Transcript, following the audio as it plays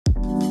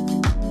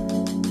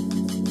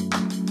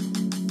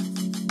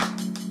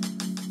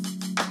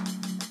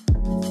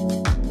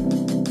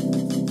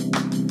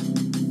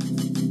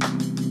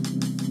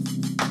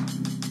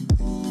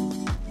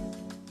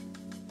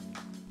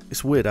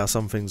It's weird how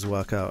some things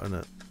work out, isn't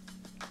it?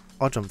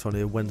 I jumped on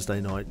here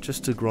Wednesday night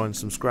just to grind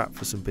some scrap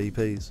for some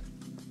BPs.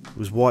 It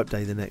was wipe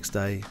day the next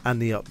day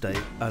and the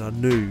update, and I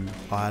knew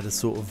I had a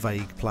sort of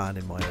vague plan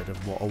in my head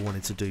of what I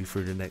wanted to do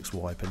through the next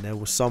wipe, and there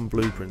were some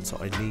blueprints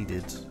that I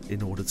needed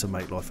in order to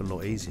make life a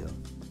lot easier.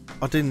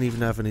 I didn't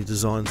even have any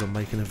designs on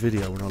making a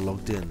video when I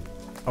logged in.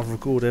 I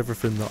record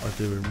everything that I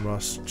do in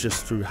Rust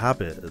just through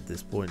habit at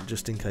this point,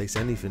 just in case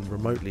anything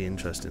remotely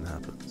interesting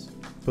happens.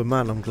 But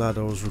man, I'm glad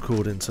I was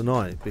recording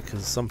tonight,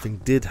 because something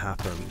did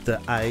happen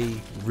that A,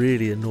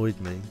 really annoyed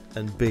me,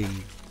 and B,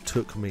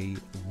 took me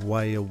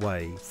way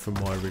away from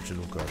my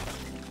original goals.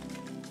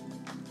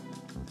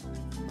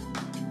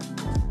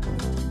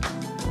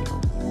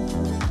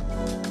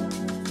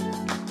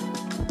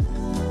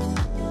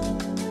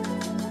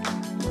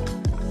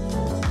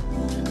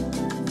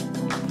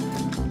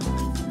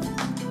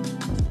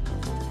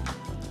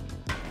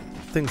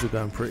 Things were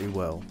going pretty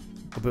well.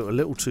 I built a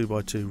little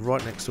 2x2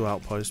 right next to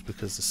Outpost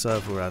because the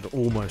server had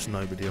almost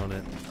nobody on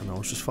it, and I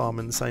was just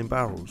farming the same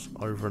barrels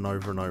over and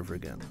over and over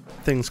again.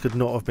 Things could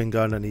not have been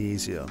going any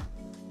easier.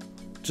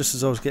 Just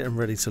as I was getting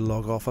ready to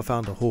log off, I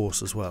found a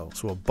horse as well,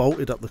 so I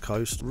bolted up the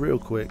coast real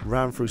quick,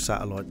 ran through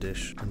Satellite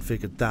Dish, and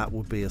figured that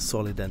would be a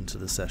solid end to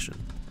the session.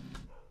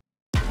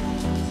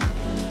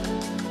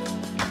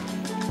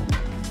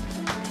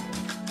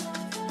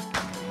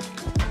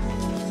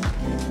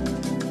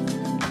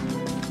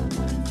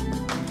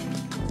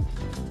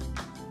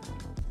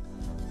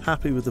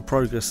 Happy with the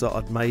progress that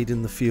I'd made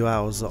in the few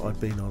hours that I'd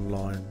been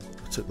online,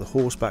 I took the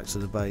horse back to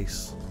the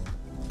base,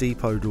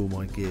 depoted all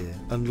my gear,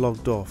 and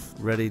logged off,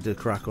 ready to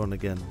crack on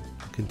again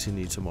and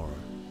continue tomorrow.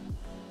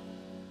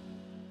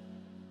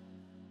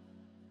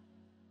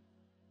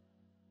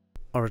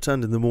 I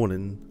returned in the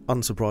morning,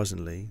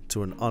 unsurprisingly,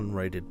 to an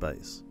unraided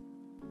base.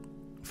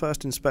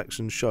 First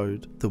inspection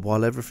showed that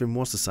while everything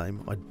was the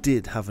same, I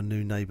did have a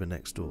new neighbour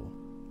next door.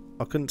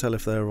 I couldn't tell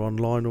if they were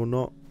online or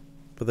not,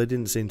 but they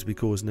didn't seem to be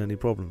causing any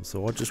problems,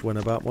 so I just went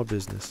about my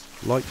business,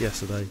 like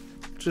yesterday,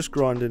 just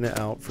grinding it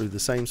out through the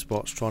same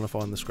spots trying to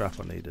find the scrap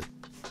I needed.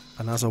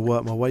 And as I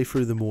worked my way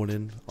through the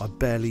morning, I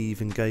barely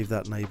even gave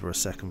that neighbour a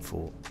second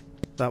thought.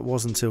 That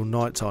was until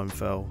night time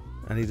fell,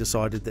 and he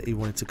decided that he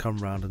wanted to come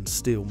round and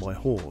steal my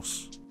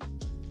horse.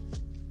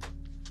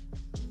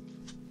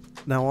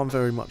 Now, I'm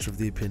very much of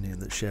the opinion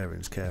that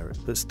sharing's caring,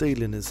 but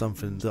stealing is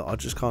something that I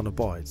just can't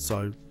abide,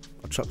 so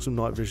I chucked some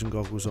night vision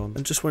goggles on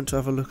and just went to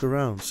have a look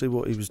around, see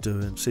what he was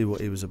doing, see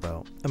what he was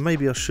about. And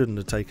maybe I shouldn't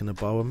have taken a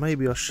bow, and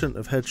maybe I shouldn't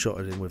have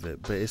headshotted him with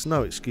it, but it's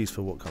no excuse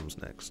for what comes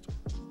next.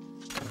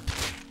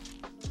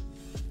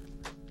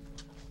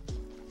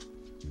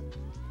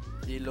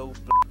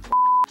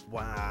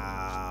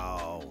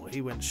 Wow,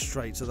 he went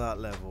straight to that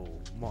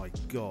level, my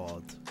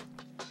god.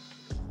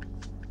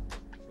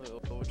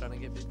 We're trying to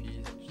get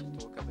BPs and just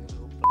talk about a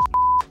little.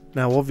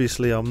 Now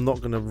obviously I'm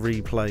not going to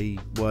replay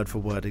word for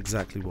word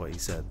exactly what he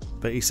said,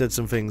 but he said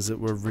some things that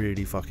were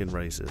really fucking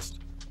racist.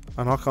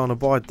 And I can't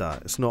abide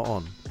that, it's not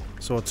on.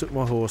 So I took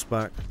my horse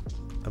back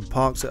and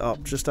parked it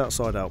up just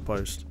outside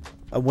Outpost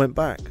and went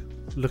back,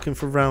 looking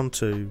for round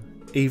 2,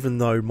 even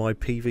though my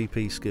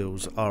PvP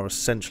skills are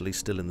essentially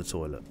still in the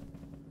toilet.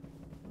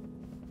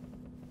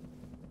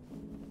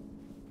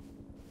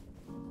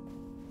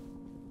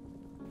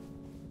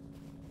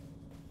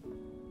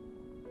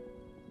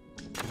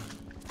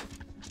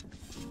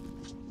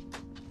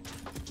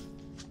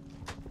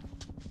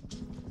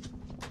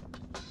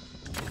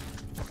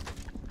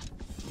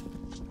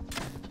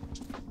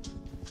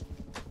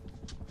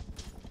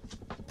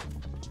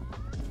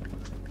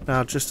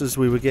 Now, just as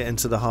we were getting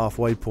to the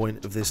halfway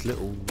point of this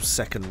little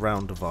second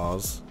round of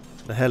ours,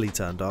 the heli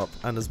turned up,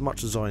 and as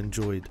much as I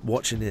enjoyed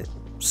watching it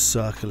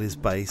circle his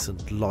base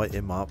and light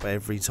him up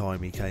every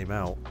time he came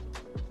out,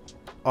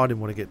 I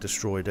didn't want to get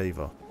destroyed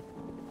either.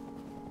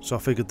 So I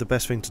figured the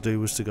best thing to do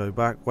was to go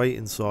back, wait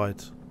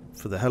inside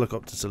for the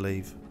helicopter to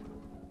leave,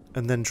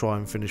 and then try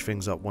and finish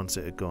things up once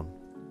it had gone.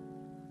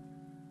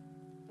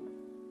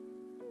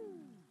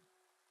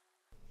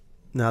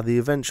 Now, the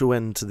eventual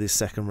end to this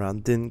second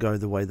round didn't go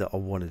the way that I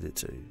wanted it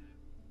to,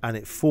 and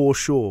it for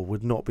sure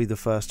would not be the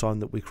first time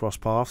that we crossed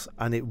paths,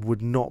 and it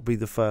would not be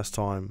the first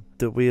time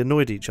that we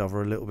annoyed each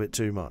other a little bit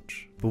too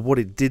much. But what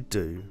it did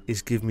do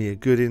is give me a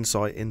good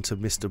insight into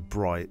Mr.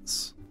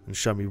 Brights and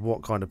show me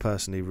what kind of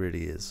person he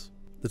really is.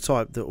 The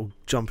type that will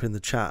jump in the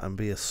chat and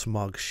be a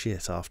smug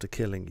shit after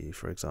killing you,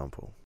 for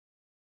example.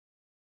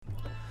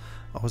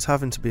 I was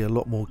having to be a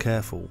lot more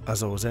careful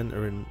as I was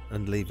entering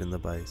and leaving the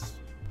base.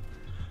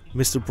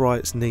 Mr.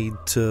 Bright's need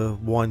to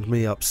wind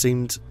me up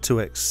seemed to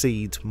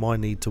exceed my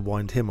need to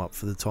wind him up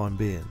for the time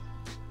being,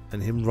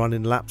 and him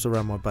running laps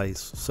around my base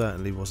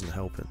certainly wasn't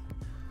helping.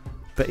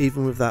 But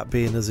even with that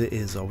being as it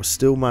is, I was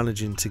still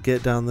managing to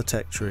get down the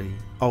tech tree,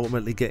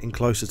 ultimately getting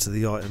closer to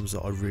the items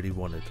that I really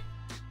wanted.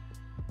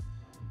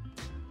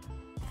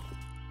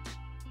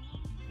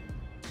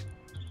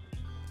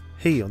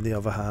 He, on the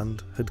other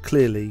hand, had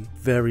clearly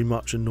very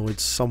much annoyed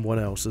someone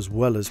else as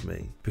well as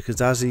me, because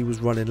as he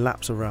was running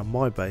laps around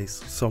my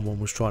base,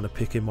 someone was trying to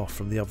pick him off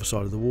from the other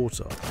side of the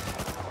water.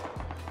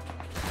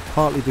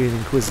 Partly being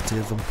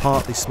inquisitive and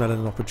partly smelling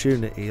an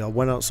opportunity, I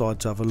went outside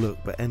to have a look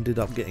but ended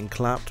up getting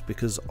clapped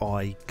because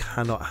I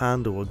cannot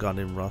handle a gun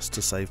in Rust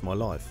to save my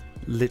life.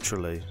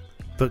 Literally.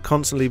 But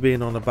constantly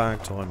being on a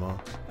bag timer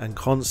and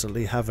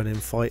constantly having him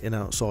fighting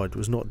outside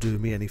was not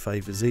doing me any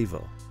favours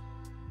either.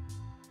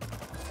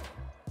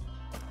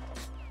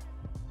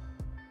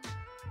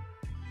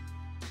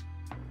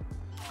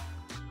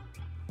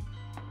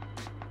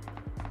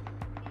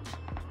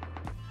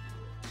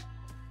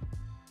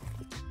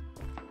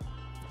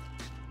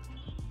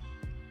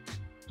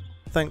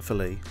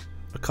 Thankfully,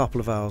 a couple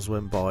of hours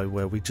went by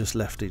where we just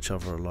left each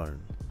other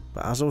alone.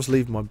 But as I was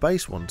leaving my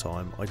base one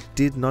time, I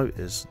did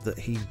notice that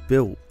he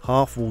built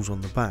half walls on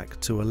the back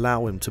to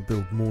allow him to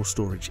build more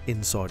storage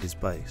inside his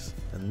base,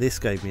 and this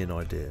gave me an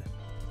idea.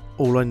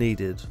 All I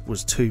needed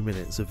was 2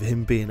 minutes of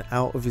him being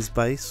out of his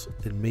base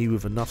and me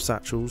with enough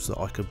satchels that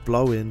I could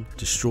blow in,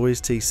 destroy his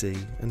TC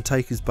and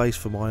take his base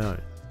for my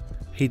own.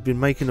 He'd been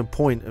making a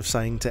point of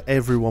saying to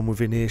everyone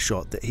within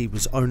earshot that he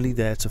was only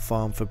there to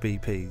farm for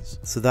BPs,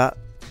 so that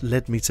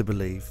led me to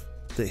believe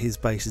that his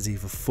base is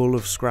either full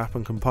of scrap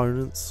and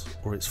components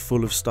or it's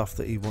full of stuff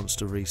that he wants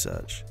to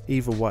research.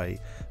 Either way,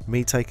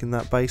 me taking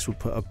that base would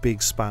put a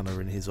big spanner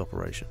in his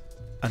operation.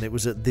 And it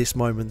was at this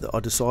moment that I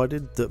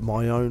decided that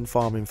my own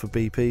farming for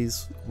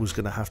BPs was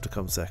going to have to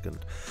come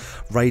second.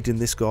 Raiding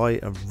this guy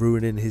and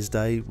ruining his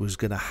day was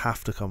going to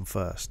have to come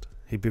first.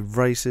 He'd been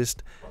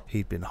racist,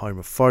 he'd been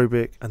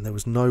homophobic, and there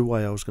was no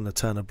way I was going to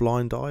turn a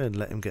blind eye and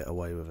let him get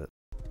away with it.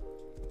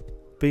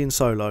 Being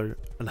solo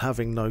and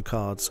having no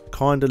cards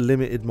kinda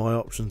limited my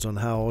options on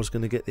how I was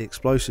going to get the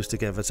explosives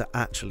together to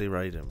actually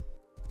raid him.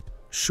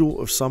 Short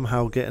of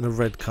somehow getting a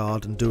red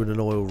card and doing an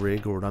oil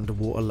rig or an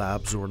underwater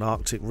labs or an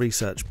Arctic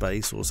research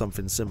base or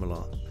something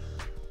similar,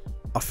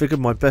 I figured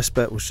my best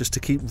bet was just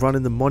to keep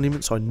running the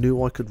monuments I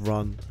knew I could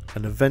run,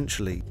 and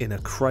eventually in a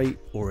crate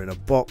or in a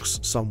box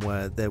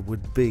somewhere there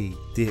would be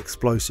the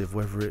explosive,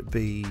 whether it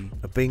be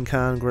a bean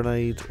can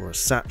grenade or a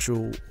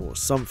satchel or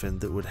something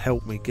that would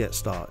help me get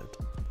started.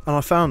 And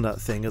I found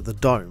that thing at the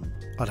Dome.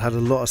 I'd had a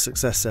lot of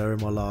success there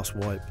in my last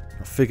wipe.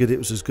 I figured it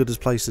was as good a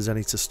place as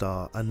any to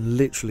start, and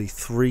literally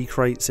 3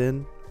 crates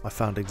in, I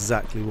found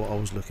exactly what I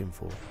was looking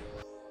for.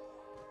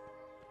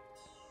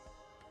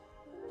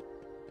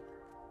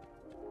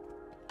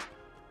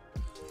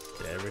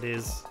 There it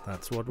is,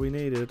 that's what we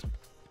needed.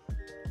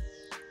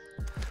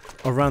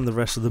 I ran the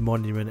rest of the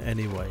monument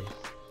anyway.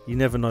 You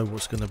never know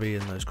what's going to be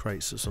in those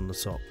crates that's on the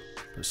top.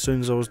 But as soon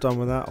as I was done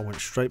with that, I went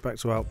straight back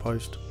to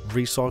Outpost,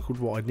 recycled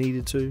what I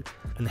needed to,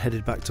 and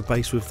headed back to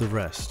base with the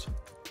rest.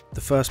 The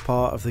first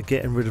part of the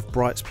getting rid of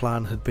Bright's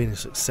plan had been a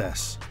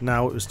success.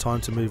 Now it was time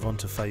to move on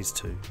to phase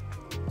 2.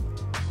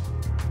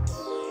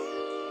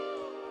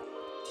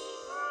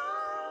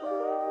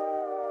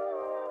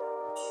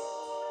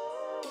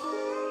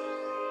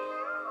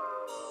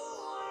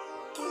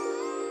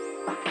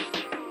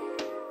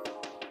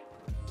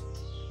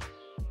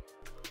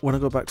 When I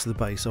got back to the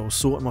base, I was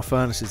sorting my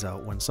furnaces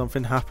out when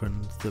something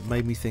happened that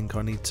made me think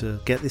I need to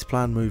get this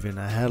plan moving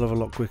a hell of a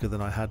lot quicker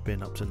than I had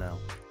been up to now.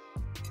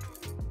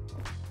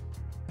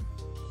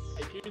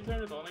 Hey, can you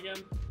turn it on again?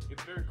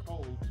 It's very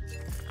cold. What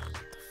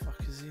the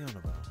fuck is he on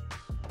about?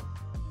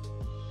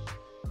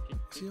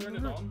 Can you turn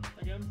it on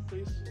again,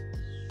 please?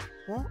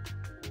 What?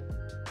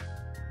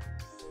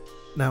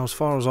 Now, as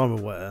far as I'm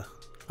aware,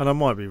 and I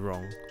might be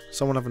wrong,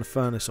 someone having a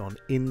furnace on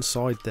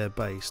inside their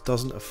base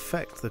doesn't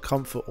affect the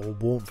comfort or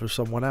warmth of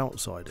someone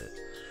outside it.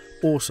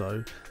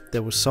 Also,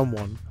 there was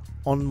someone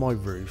on my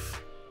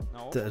roof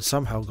that had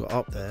somehow got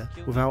up there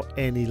without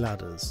any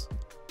ladders.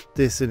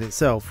 This in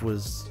itself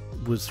was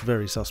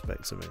very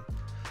suspect to me,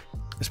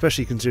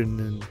 especially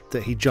considering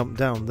that he jumped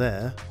down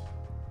there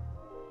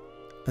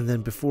and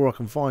then before I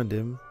can find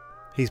him,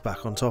 he's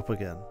back on top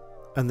again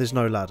and there's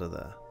no ladder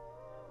there.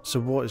 So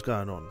what is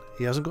going on?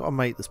 He hasn't got a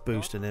mate that's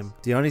boosting him.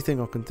 The only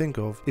thing I can think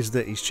of is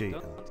that he's cheating.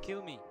 Don't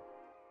kill me.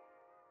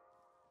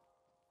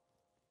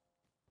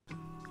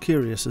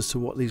 Curious as to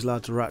what these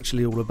lads are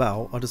actually all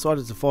about, I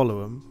decided to follow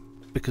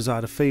them because I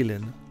had a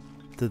feeling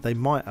that they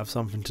might have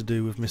something to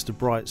do with Mr.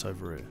 Brights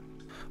over here.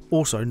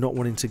 Also, not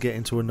wanting to get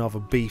into another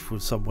beef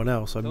with someone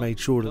else, I made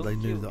sure that they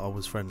knew that I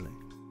was friendly.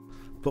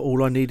 But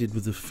all I needed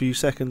was a few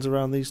seconds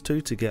around these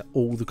two to get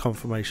all the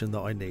confirmation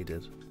that I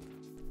needed.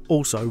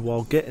 Also,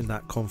 while getting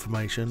that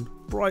confirmation,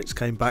 Brights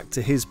came back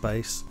to his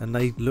base and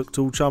they looked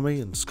all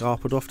chummy and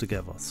scarpered off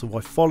together, so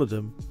I followed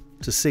them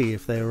to see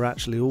if they were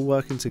actually all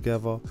working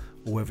together or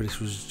whether this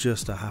was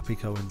just a happy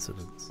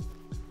coincidence.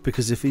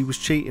 Because if he was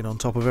cheating on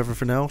top of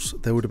everything else,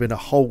 there would have been a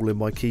hole in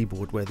my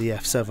keyboard where the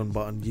F7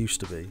 button used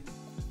to be.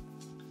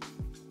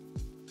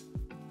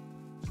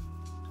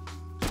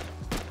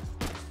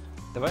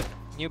 Давай,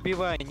 не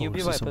убивай, не Oh,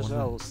 is убивай, there someone there?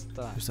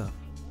 пожалуйста. Who's that?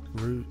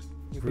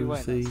 Не убивай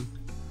Ruthie. нас.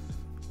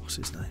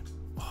 What's his name?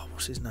 Oh,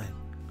 what's his name?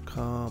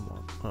 Come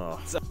on. Oh,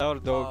 It's our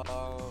dog.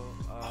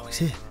 oh he's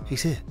here.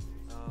 He's here.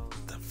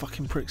 That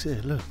fucking prick's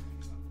here. Look.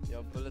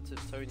 Yo, bulleted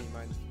Tony,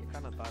 man. You're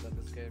kind of bad at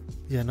this game.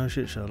 Yeah, no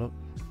shit, Sherlock.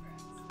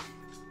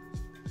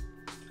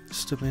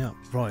 Stood me up.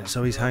 Right,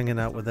 so he's hanging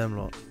out with them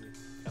lot.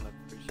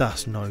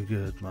 That's no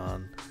good,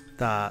 man.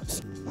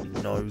 That's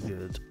no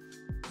good.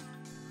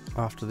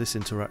 After this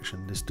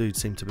interaction, this dude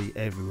seemed to be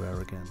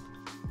everywhere again.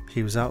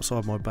 He was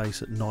outside my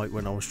base at night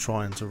when I was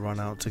trying to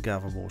run out to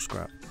gather more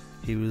scrap.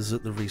 He was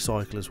at the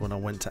recyclers when I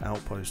went to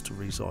Outpost to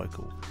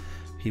recycle.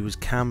 He was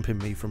camping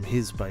me from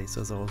his base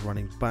as I was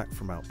running back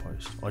from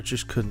Outpost. I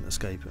just couldn't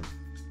escape him.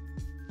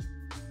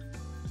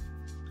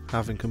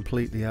 Having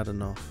completely had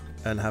enough,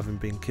 and having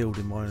been killed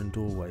in my own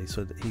doorway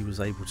so that he was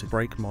able to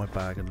break my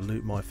bag and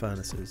loot my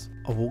furnaces,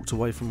 I walked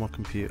away from my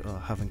computer,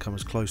 having come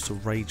as close to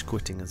rage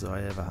quitting as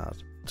I ever had,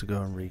 to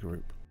go and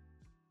regroup.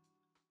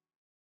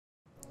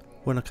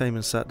 When I came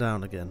and sat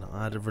down again,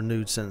 I had a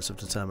renewed sense of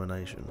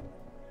determination.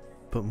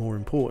 But more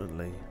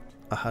importantly,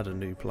 I had a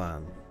new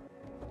plan.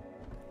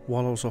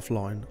 While I was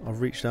offline, I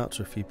reached out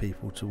to a few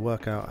people to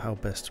work out how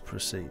best to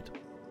proceed.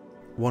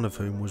 One of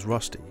whom was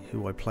Rusty,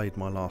 who I played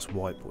my last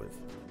wipe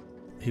with.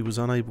 He was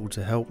unable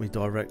to help me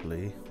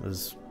directly,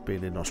 as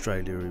being in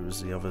Australia he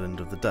was the other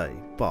end of the day,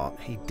 but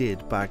he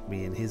did bag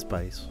me in his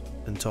base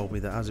and told me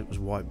that as it was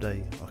wipe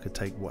day, I could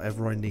take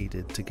whatever I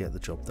needed to get the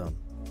job done.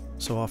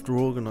 So after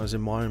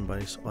organising my own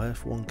base, I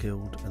F1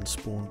 killed and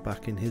spawned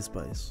back in his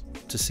base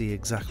to see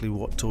exactly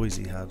what toys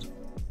he had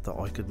that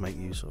I could make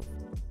use of.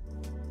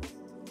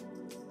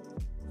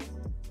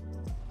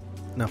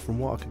 Now from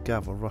what I could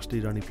gather,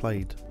 Rusty'd only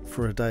played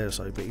for a day or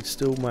so, but he'd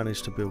still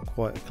managed to build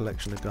quite a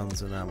collection of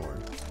guns and ammo.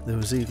 There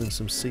was even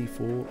some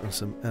C4 and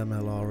some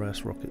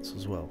MLRS rockets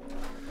as well.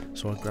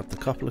 So I grabbed a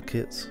couple of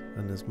kits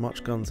and as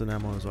much guns and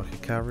ammo as I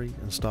could carry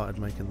and started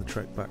making the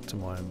trek back to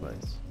my own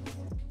base.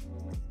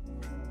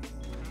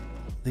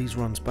 These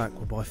runs back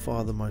were by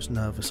far the most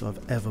nervous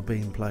I've ever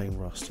been playing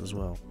Rust as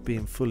well,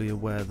 being fully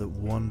aware that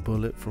one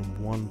bullet from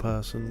one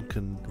person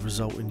can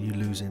result in you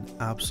losing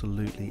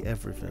absolutely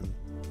everything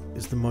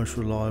is the most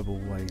reliable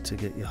way to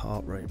get your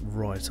heart rate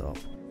right up.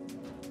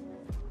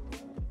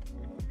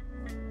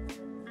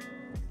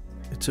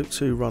 It took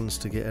 2 runs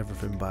to get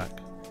everything back,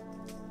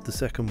 the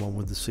second one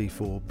with the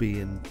C4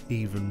 being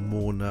even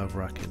more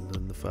nerve-wracking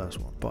than the first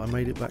one. But I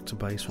made it back to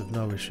base with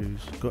no issues,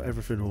 got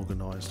everything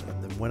organised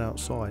and then went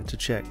outside to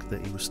check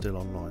that he was still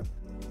online.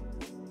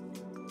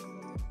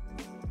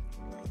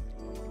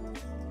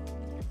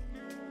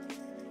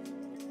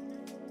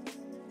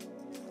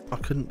 I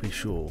couldn't be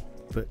sure,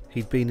 but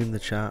he'd been in the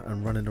chat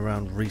and running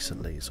around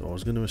recently, so I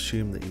was going to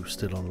assume that he was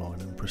still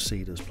online and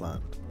proceed as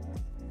planned.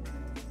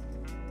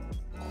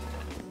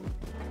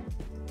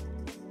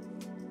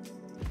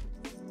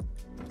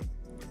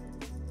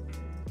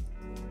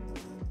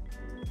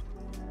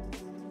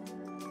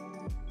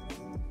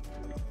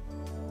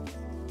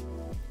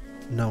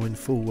 Knowing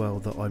full well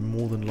that I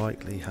more than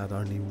likely had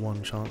only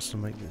one chance to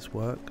make this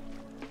work,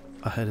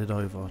 I headed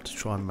over to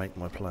try and make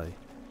my play.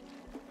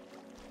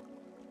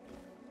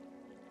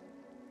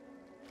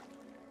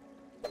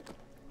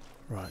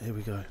 Right, here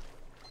we go.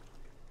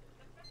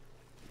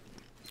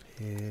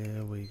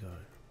 Here we go.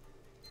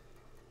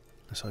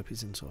 Let's hope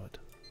he's inside.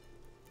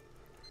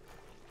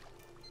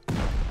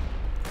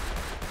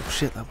 Oh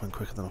shit, that went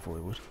quicker than I thought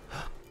it would.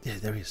 Yeah,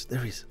 there he is,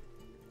 there he is.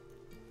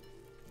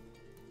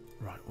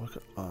 Right,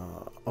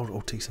 oh,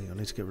 TC, I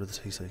need to get rid of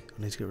the TC.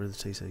 I need to get rid of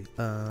the TC.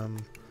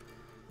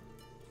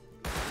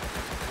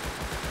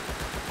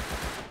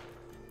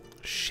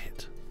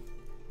 Shit.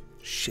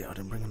 Shit, I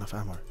didn't bring enough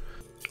ammo.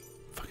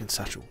 Fucking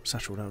satchel,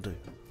 that'll do.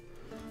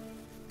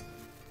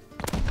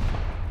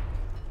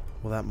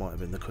 Well, that might have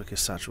been the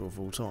quickest satchel of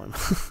all time.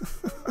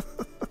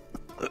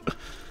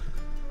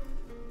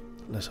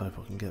 Let's hope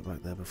I can get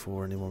back there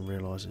before anyone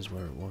realises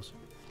where it was.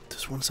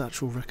 Does one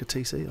satchel wreck a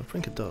TC? I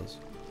think it does.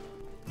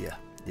 Yeah.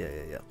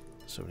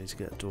 So we need to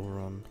get a door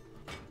on.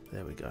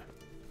 There we go.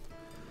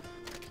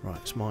 Right,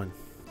 it's mine.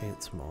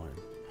 It's mine.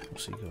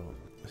 What's he got?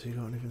 Has he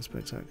got anything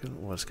spectacular?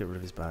 Well, let's get rid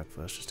of his bag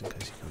first, just in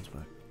case he comes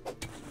back.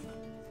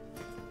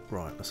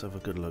 Right, let's have a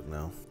good look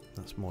now.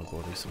 That's my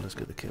body, so let's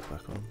get the kit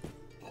back on.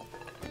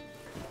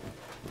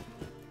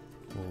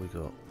 What we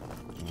got?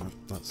 Right,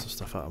 that's the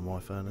stuff out of my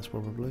furnace,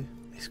 probably.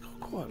 He's got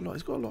quite a lot.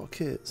 He's got a lot of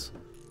kits.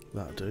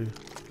 That'll do.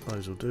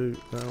 Those will do.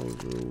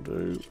 Those will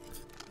do.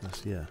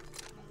 That's, yeah.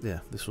 Yeah,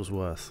 this was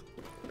worth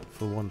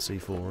for one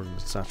C4 and a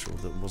satchel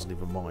that wasn't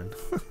even mine.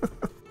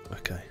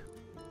 Okay.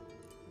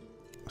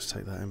 Let's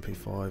take that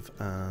MP5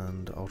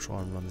 and I'll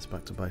try and run this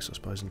back to base, I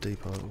suppose, and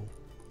depot. We'll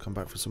come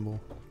back for some more.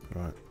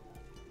 Right.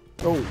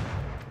 Oh!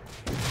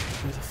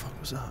 Who the fuck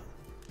was that?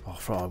 Oh,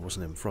 Frogger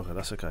wasn't him. Frogger,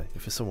 that's okay.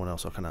 If it's someone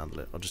else, I can handle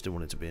it. I just didn't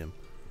want it to be him.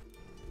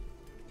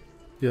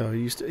 Yeah, are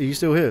you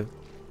still here?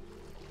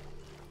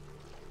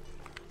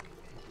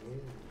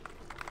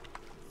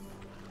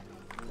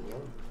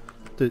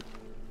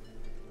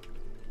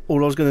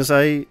 All I was going to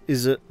say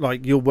is that,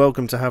 like, you're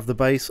welcome to have the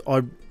base.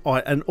 I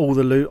and all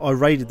the loot. I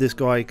raided this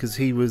guy because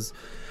he was,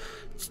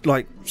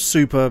 like,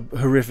 super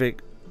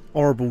horrific,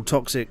 horrible,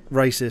 toxic,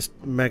 racist,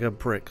 mega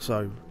prick.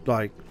 So,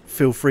 like,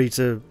 feel free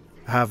to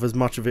have as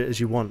much of it as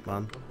you want,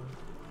 man.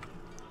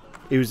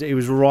 He was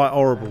right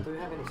horrible. Do you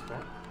have any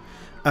scrap?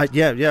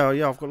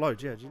 Yeah. I've got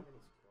loads. Yeah. Do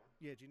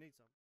you need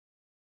some?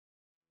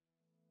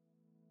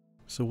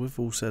 So with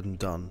all said and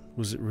done,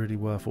 was it really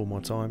worth all my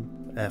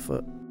time,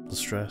 effort, the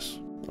stress?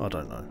 I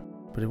don't know.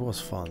 But it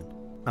was fun.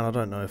 And I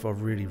don't know if I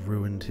really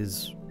ruined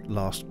his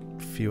last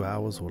few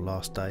hours or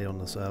last day on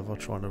the server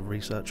trying to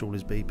research all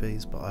his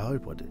BPs, but I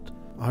hope I did.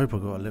 I hope I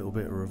got a little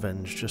bit of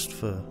revenge just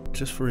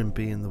for him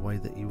being the way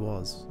that he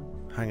was.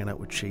 Hanging out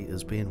with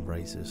cheaters, being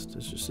racist.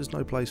 There's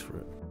no place for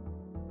it.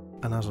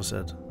 And as I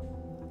said,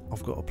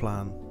 I've got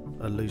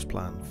a loose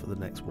plan for the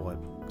next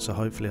wipe. So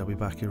hopefully I'll be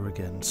back here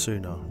again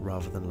sooner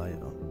rather than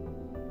later.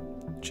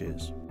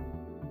 Cheers.